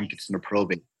anyone gets into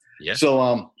probate. Yeah.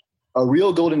 So a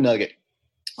real golden nugget.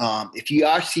 If you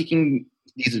are seeking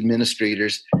these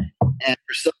administrators, and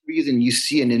for some reason you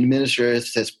see an administrator that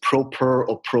says pro per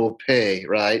or pro pay,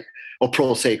 right? Or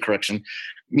pro se, correction,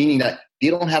 meaning that they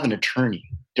don't have an attorney.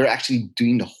 They're actually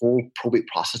doing the whole probate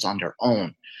process on their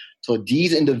own. So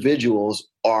these individuals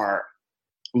are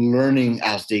learning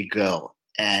as they go,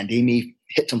 and they may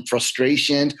hit some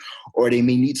frustrations or they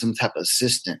may need some type of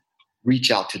assistance.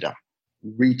 Reach out to them.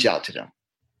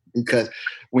 Because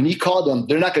when you call them,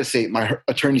 they're not going to say, my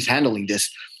attorney's handling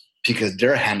this, because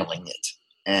they're handling it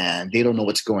and they don't know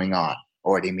what's going on,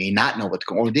 or they may not know what's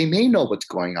going on, or they may know what's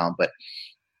going on, but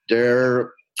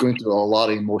they're going through a lot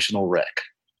of emotional wreck.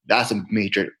 That's a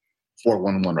major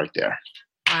 411 right there.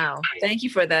 Wow. Thank you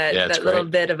for that great. Little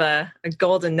bit of a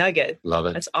golden nugget. Love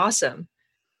it. That's awesome.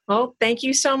 Well, thank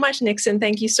you so much, Nixon.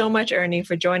 Thank you so much, Ernie,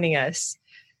 for joining us.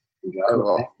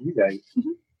 You guys.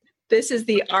 This is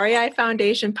the REI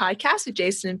Foundation podcast with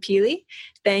Jason and Peely.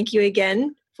 Thank you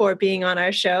again for being on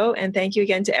our show. And thank you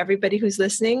again to everybody who's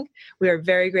listening. We are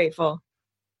very grateful.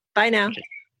 Bye now.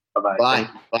 Bye-bye. Bye.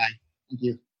 Thank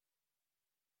you.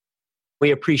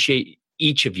 We appreciate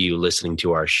each of you listening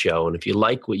to our show. And if you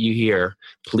like what you hear,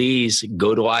 please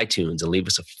go to iTunes and leave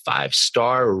us a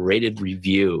 5-star rated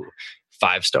review.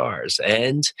 5 stars.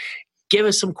 And give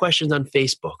us some questions on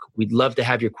Facebook. We'd love to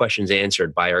have your questions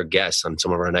answered by our guests on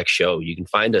some of our next show. You can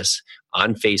find us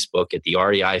on Facebook at the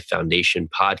REI Foundation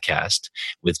Podcast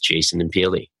with Jason and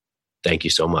Peely. Thank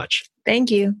you so much. Thank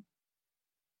you.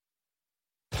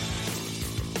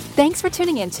 Thanks for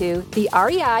tuning into the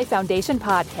REI Foundation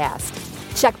Podcast.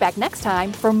 Check back next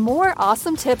time for more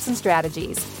awesome tips and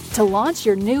strategies to launch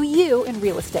your new you in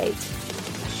real estate.